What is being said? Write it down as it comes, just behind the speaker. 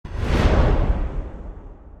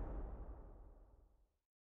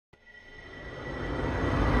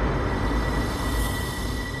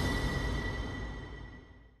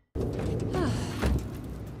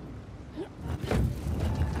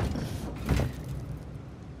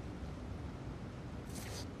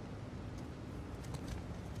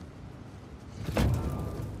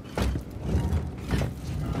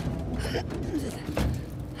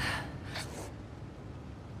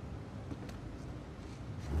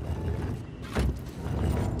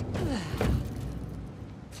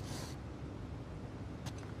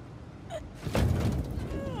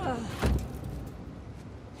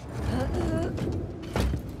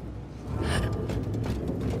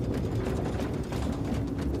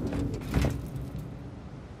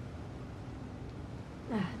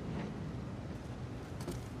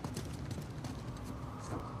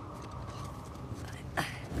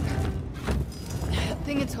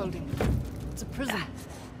scaffolding. It's a prison.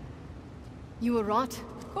 You were right.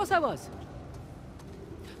 Of course I was.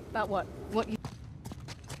 About what? What you...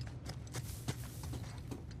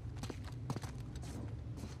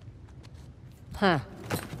 Huh.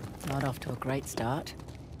 Not off to a great start.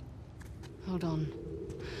 Hold on.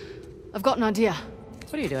 I've got an idea.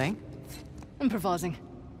 What are you doing? Improvising.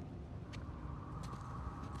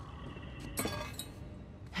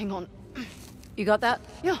 Hang on. You got that?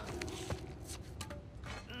 Yeah.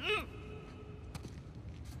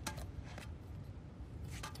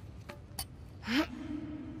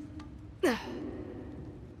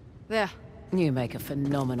 There. You make a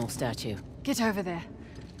phenomenal statue. Get over there.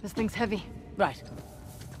 This thing's heavy. Right.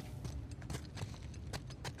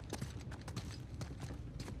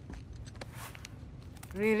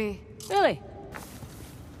 Really? Really?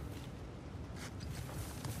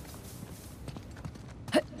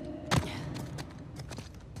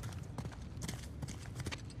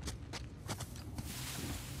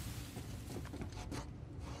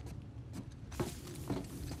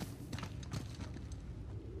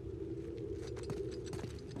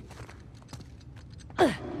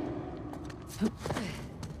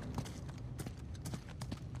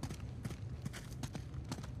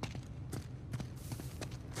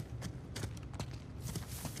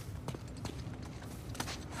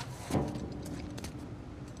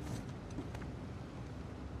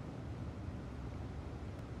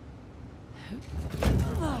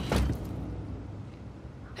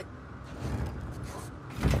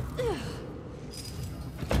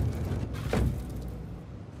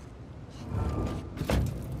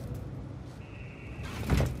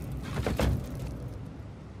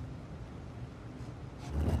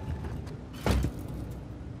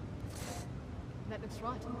 That looks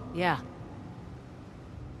right. Yeah.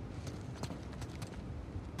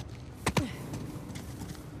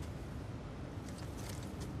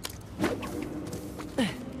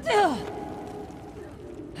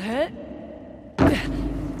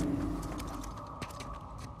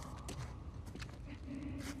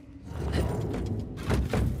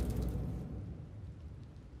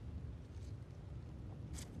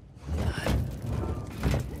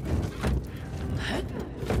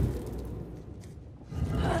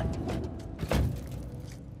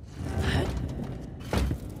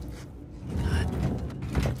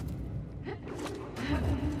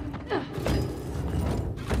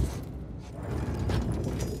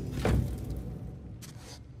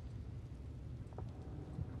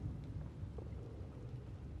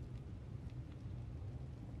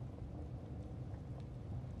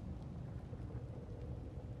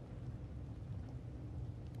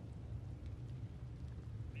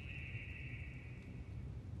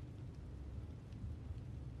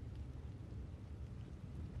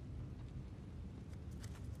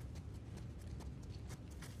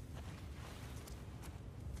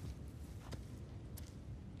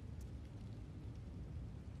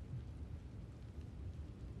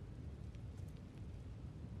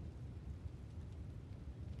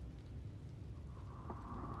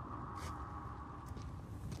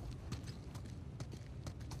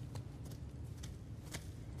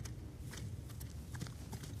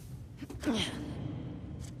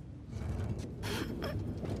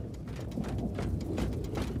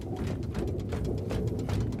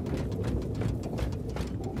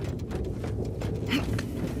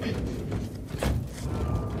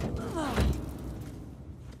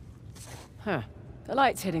 Huh. The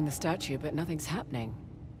light's hitting the statue, but nothing's happening.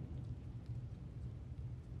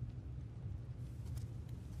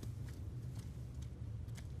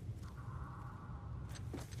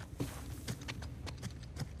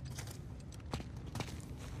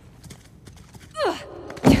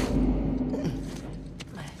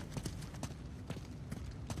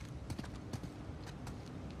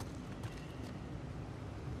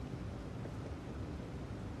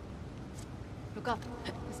 Look up.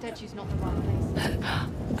 The statue's not in the right place.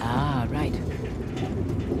 Ah, right.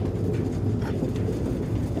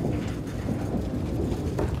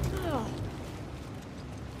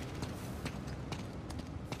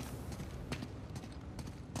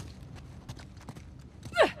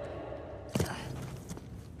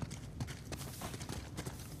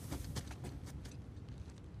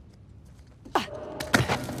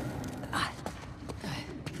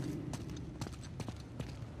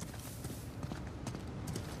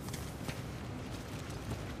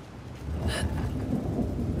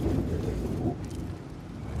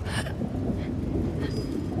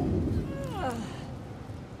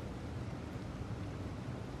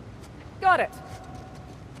 Got it.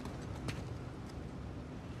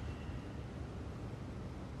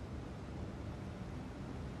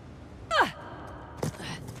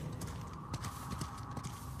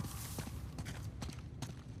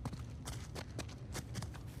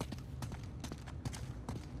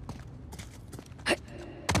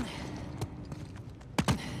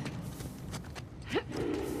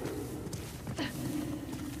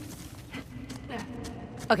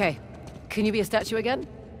 Okay, can you be a statue again?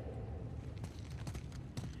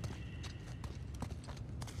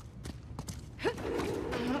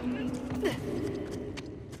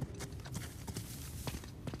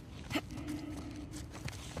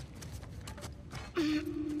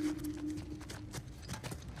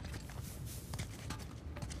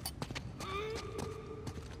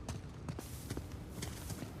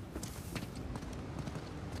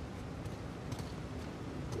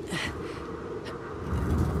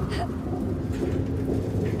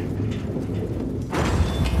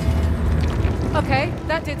 Okay,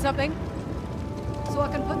 that did something. So I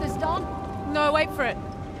can put this down? No, wait for it.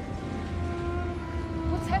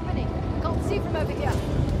 What's happening? I can't see from over here.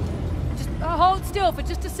 Just hold still for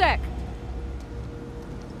just a sec.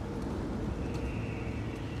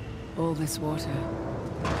 All this water.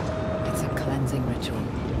 It's a cleansing ritual.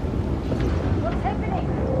 What's happening?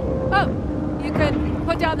 Oh, you can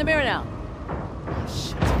put down the mirror now. Oh,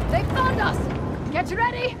 shit. They found us! Get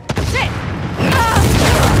ready! Shit! Ah!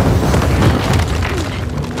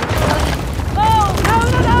 Oh, no,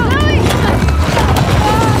 no, no!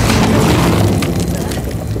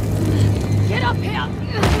 Get up here!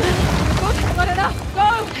 Good, not enough. Go!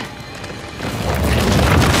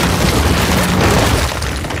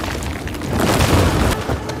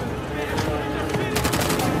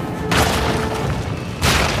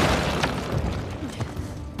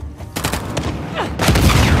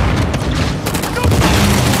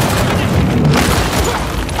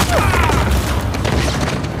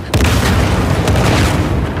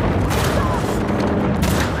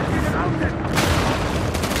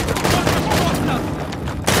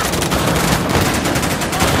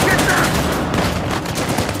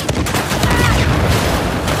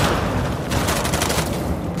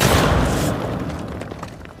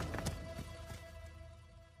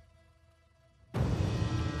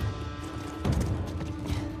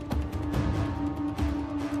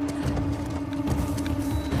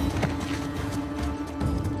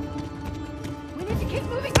 We need to keep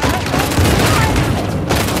moving!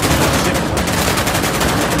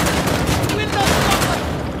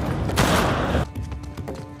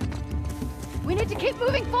 We need to keep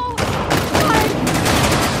moving forward!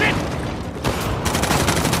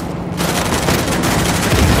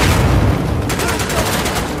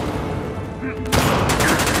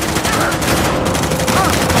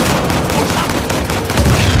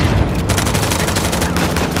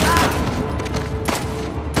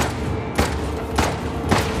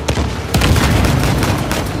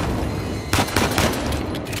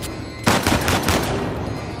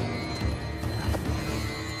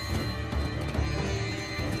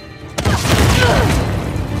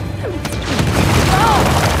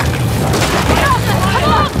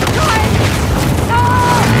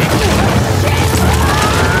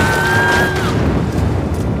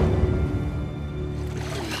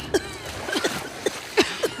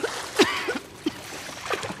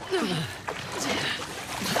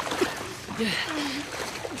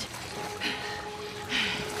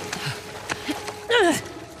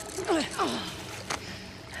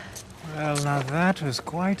 Well, now that was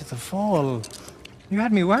quite the fall. You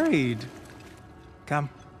had me worried. Come,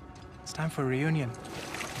 it's time for a reunion.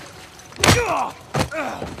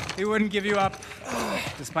 He wouldn't give you up,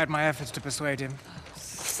 despite my efforts to persuade him.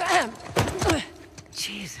 Sam!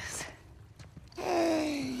 Jesus.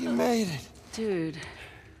 Hey, you made it. Dude.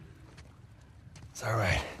 It's all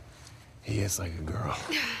right. He is like a girl.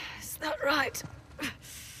 Is that right?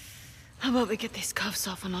 How about we get these cuffs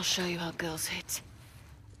off and I'll show you how girls hit.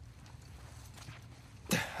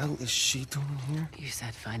 The hell is she doing here? You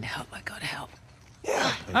said find help, I gotta help.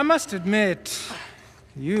 Yeah. I must admit,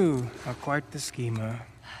 you are quite the schemer.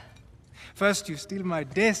 First you steal my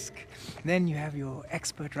disc, then you have your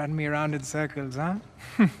expert run me around in circles, huh?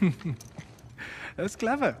 That's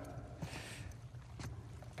clever.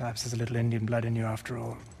 Perhaps there's a little Indian blood in you after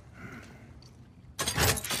all.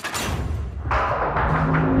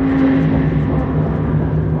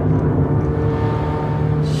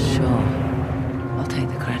 Sure. I'll take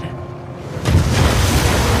the credit.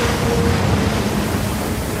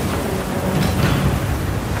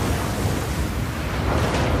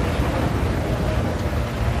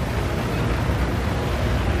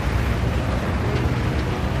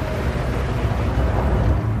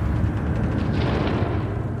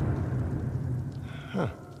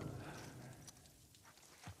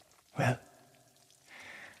 Well,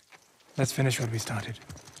 let's finish what we started.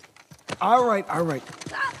 All right, all right.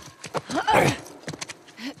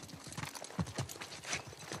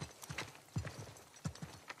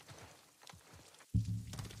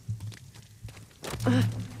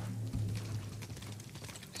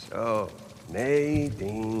 So,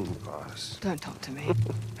 Nadine Voss. Don't talk to me.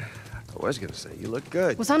 I was gonna say, you look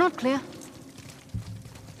good. Was I not clear?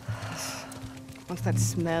 What's that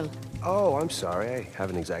smell? Oh, I'm sorry. I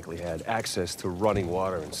haven't exactly had access to running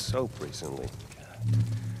water and soap recently.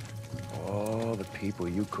 All the people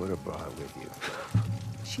you could have brought with you.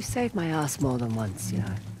 She saved my ass more than once, you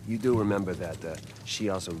know. You do remember that she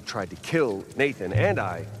also tried to kill Nathan and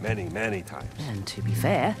I many, many times. And to be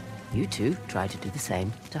fair, you two tried to do the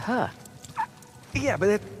same to her. Yeah,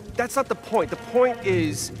 but that's not the point. The point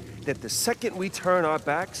is that the second we turn our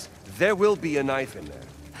backs, there will be a knife in there.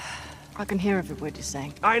 I can hear every word you're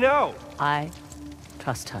saying. I know! I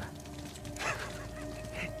trust her.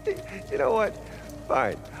 You know what?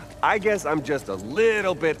 Fine. I guess I'm just a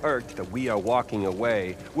little bit irked that we are walking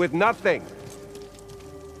away with nothing.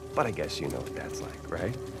 But I guess you know what that's like,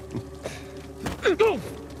 right?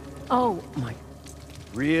 Oh, my...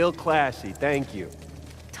 Real classy, thank you.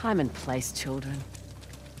 Time and place, children.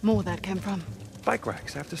 More that came from. Bike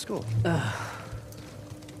racks after school.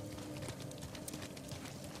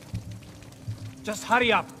 Just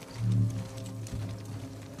hurry up.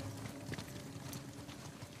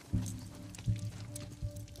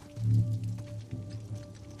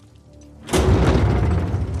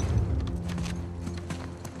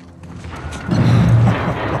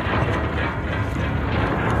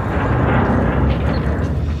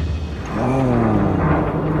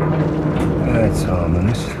 That's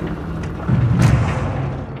ominous.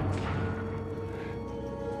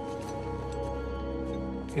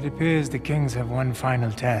 It appears the Kings have one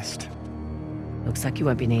final test. Looks like you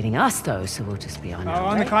won't be needing us, though, so we'll just be on our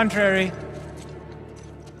On the way. contrary.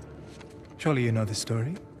 Surely you know the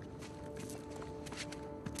story.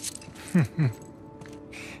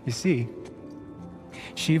 You see,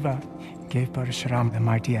 Shiva gave Parashuram the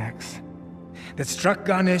mighty axe that struck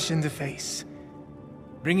Ganesh in the face,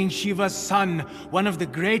 bringing Shiva's son, one of the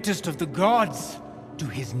greatest of the gods, to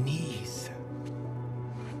his knees.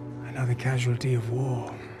 Another casualty of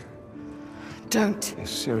war. Don't.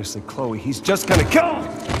 Seriously, Chloe, he's just gonna kill...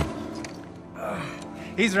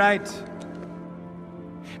 He's right.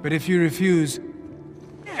 But if you refuse,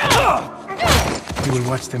 you will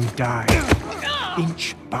watch them die,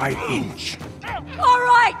 inch by inch. All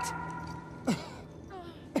right!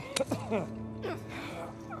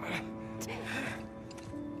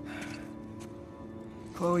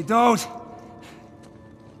 Chloe, don't!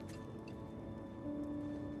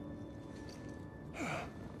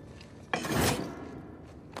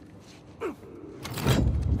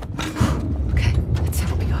 Okay, let's see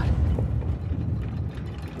what we got.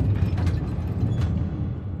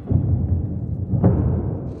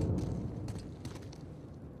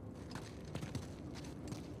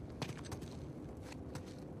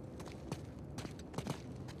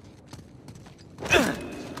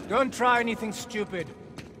 Don't try anything stupid.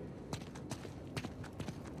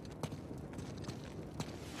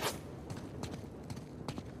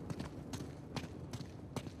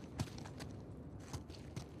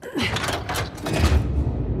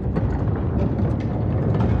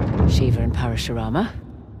 Shiva and Parashurama.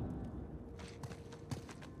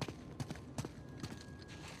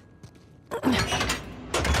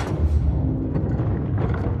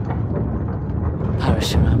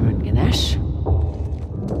 Parashurama and Ganesh.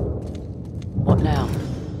 What now?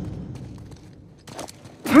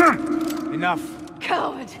 Enough.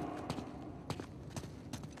 Coward!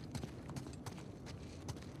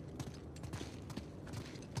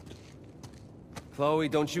 Chloe,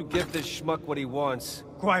 don't you give this schmuck what he wants.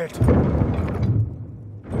 Quiet.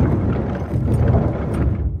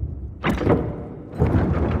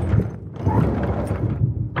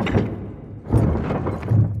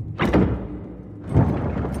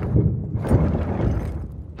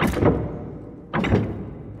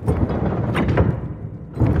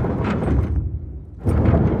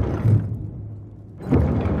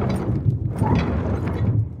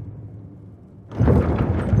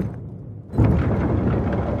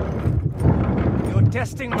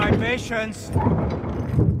 Testing my patience.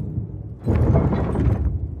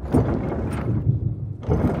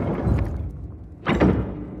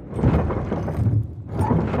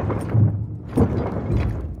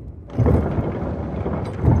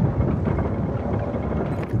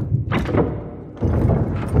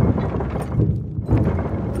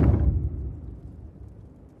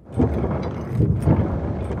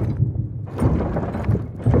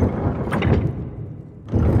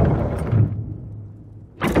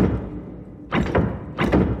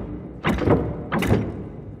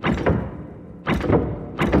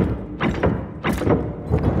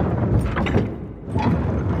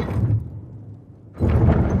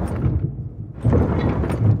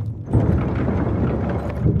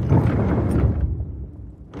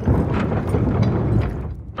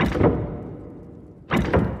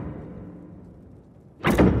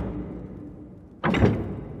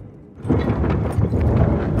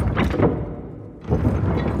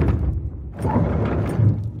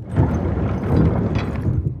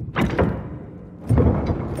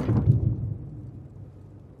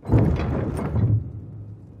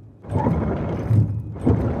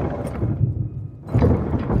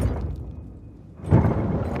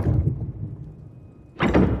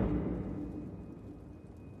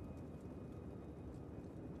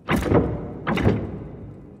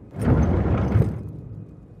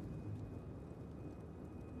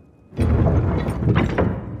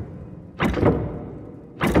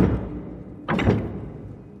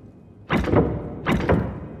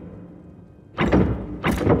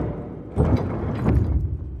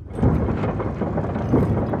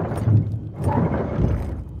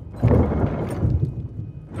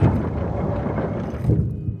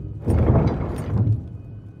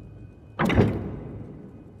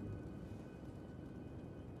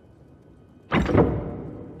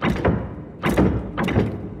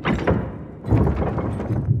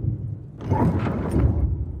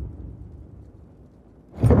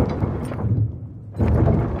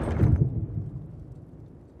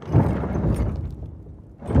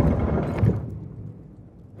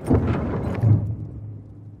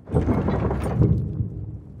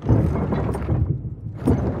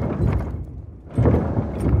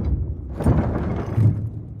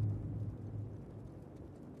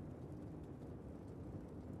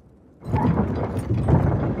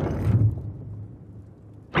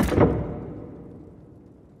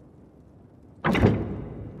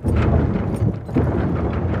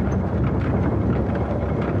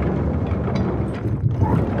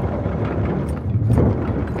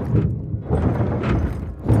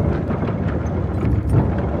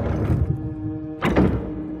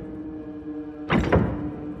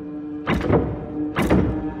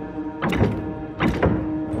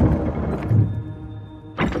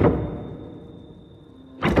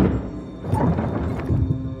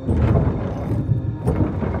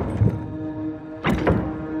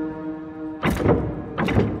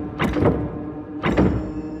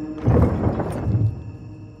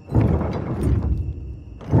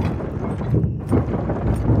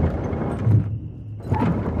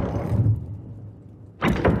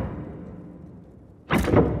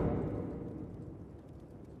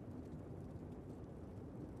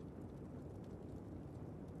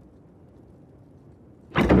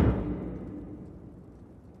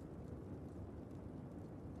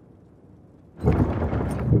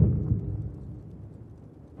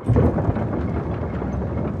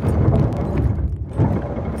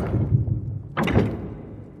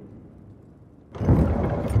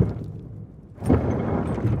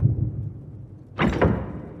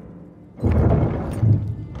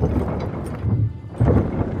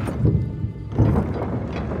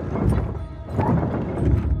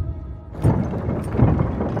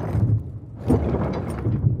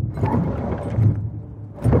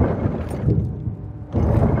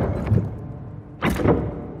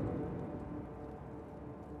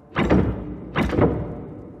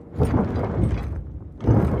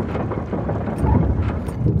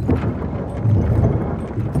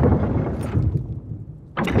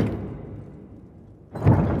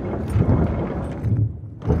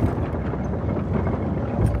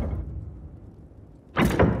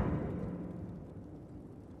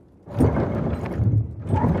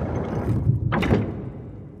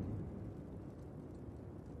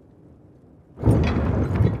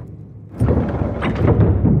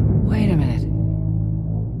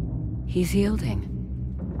 He's yielding.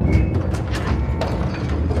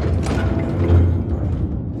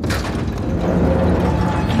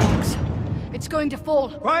 Max, it's going to fall.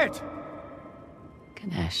 Quiet!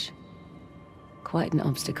 Ganesh, quite an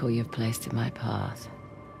obstacle you've placed in my path.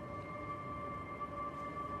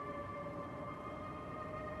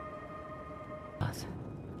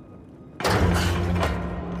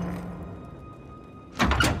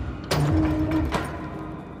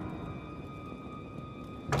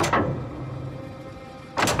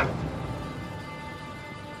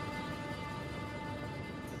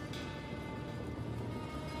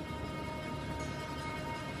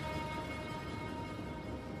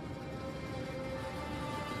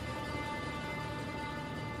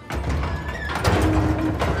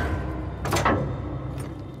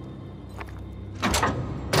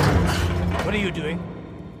 What are you doing?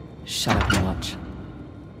 Shut up and watch.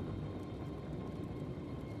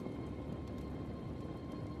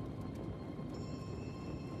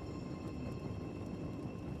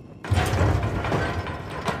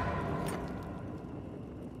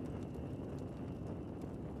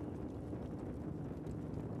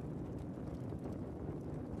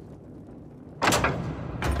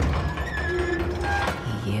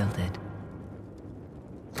 He yielded.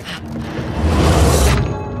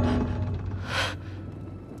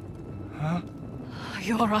 Are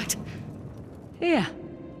you all right? Yeah.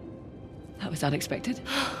 That was unexpected.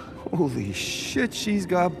 Holy shit, she's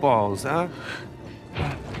got balls, huh?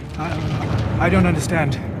 I don't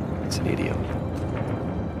understand. It's an idiot.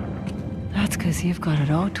 That's because you've got it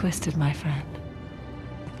all twisted, my friend.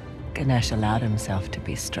 Ganesh allowed himself to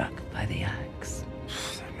be struck by the axe.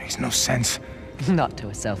 That makes no sense. Not to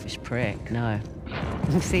a selfish prick, no.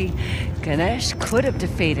 See, Ganesh could have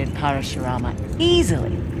defeated Parashurama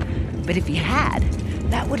easily. But if he had,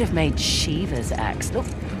 that would have made Shiva's axe look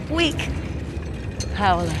weak,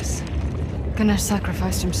 powerless. Ganesh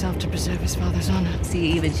sacrificed himself to preserve his father's honor.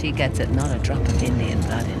 See, even she gets it, not a drop of Indian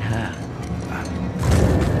blood in her.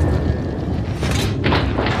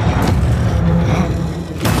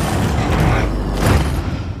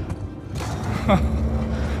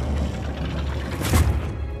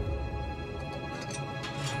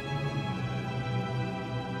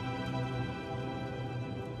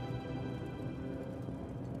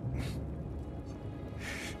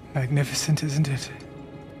 Magnificent, isn't it?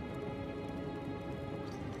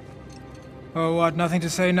 Oh, what? Nothing to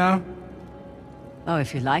say now? Oh,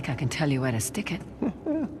 if you like, I can tell you where to stick it.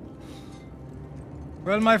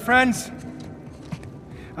 Well, my friends,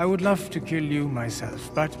 I would love to kill you myself,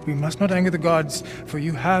 but we must not anger the gods, for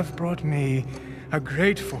you have brought me a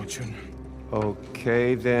great fortune.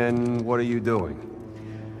 Okay, then what are you doing?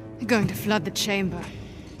 You're going to flood the chamber.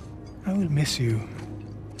 I will miss you.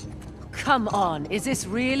 Come on, is this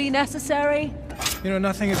really necessary? You know,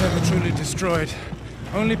 nothing is ever truly destroyed,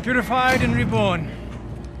 only purified and reborn.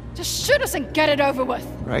 Just shoot us and get it over with.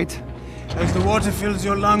 Right? As the water fills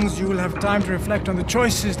your lungs, you will have time to reflect on the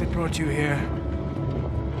choices that brought you here.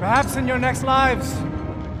 Perhaps in your next lives,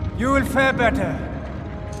 you will fare better.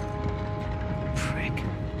 Prick.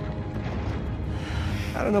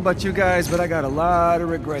 I don't know about you guys, but I got a lot of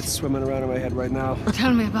regrets swimming around in my head right now.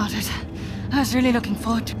 Tell me about it. I was really looking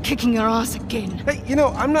forward to kicking your ass again. Hey, you know,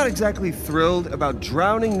 I'm not exactly thrilled about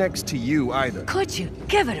drowning next to you either. Could you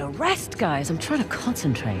give it a rest, guys? I'm trying to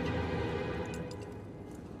concentrate.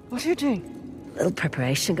 What are you doing? A little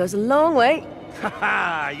preparation goes a long way.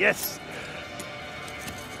 Haha, yes!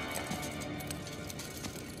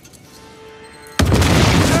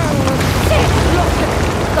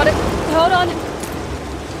 Got it. Hold on.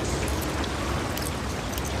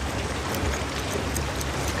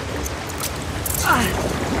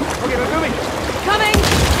 Okay, we're moving! Coming!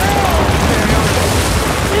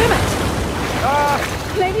 Damn it!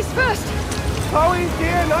 Ladies first! Chloe,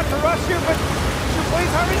 dear, not to rush you, but would you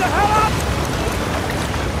please hurry the hell up?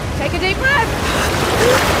 Take a deep breath!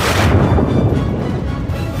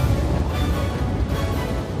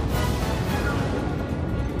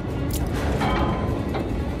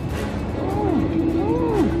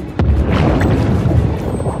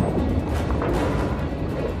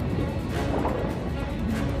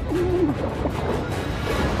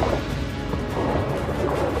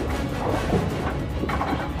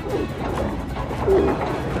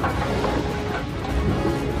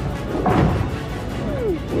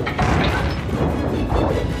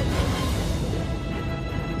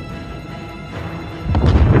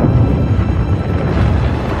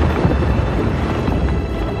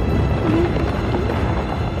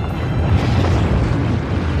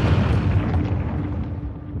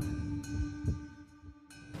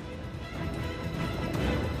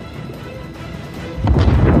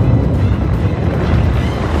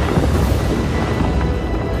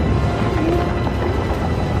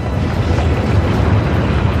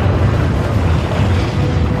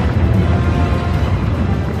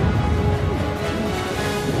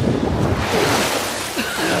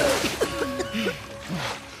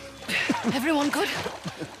 Everyone good?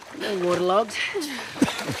 No waterlogged.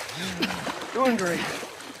 Doing great.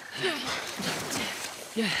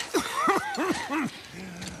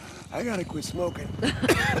 I gotta quit smoking.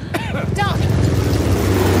 Down!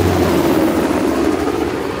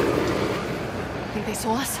 Think they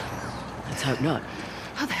saw us? Let's hope not.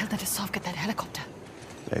 How the hell did Asov get that helicopter?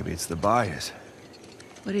 Maybe it's the buyers.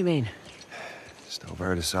 What do you mean? Just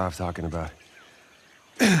overheard Asaf talking about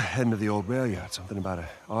heading to the old rail yard, something about an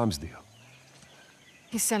arms deal.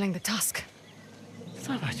 He's selling the tusk.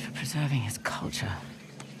 So much for preserving his culture.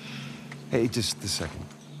 Hey, just a second.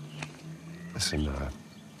 Listen,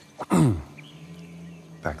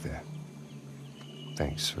 back there.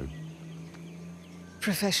 Thanks for...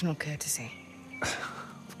 Professional courtesy.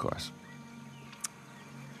 Of course.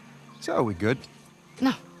 So, are we good?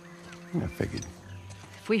 No. I figured.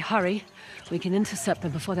 If we hurry, we can intercept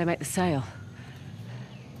them before they make the sail.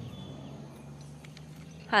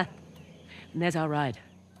 Huh. And there's our ride.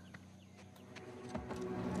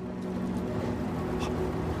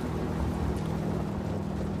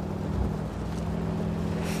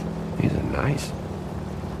 These are nice.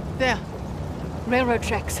 There. Railroad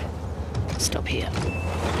tracks. Stop here.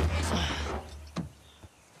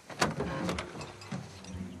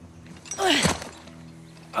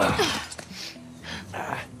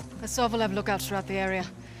 Asov will have lookouts throughout the area.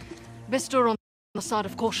 Best store on the side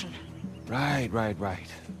of caution. Right.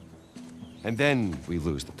 And then we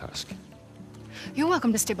lose the tusk. You're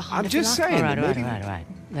welcome to stay behind I'm if you just like. saying. All that right.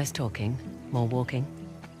 maybe- Less talking, more walking.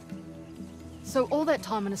 So all that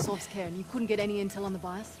time in Asov's care and you couldn't get any intel on the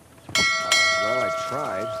buyers? Well, I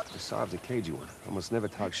tried. Asav's a cagey one. Almost never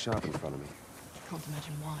talks shop in front of me. Can't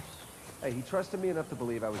imagine why. Hey, he trusted me enough to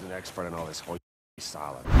believe I was an expert in all this holy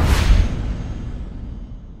salad.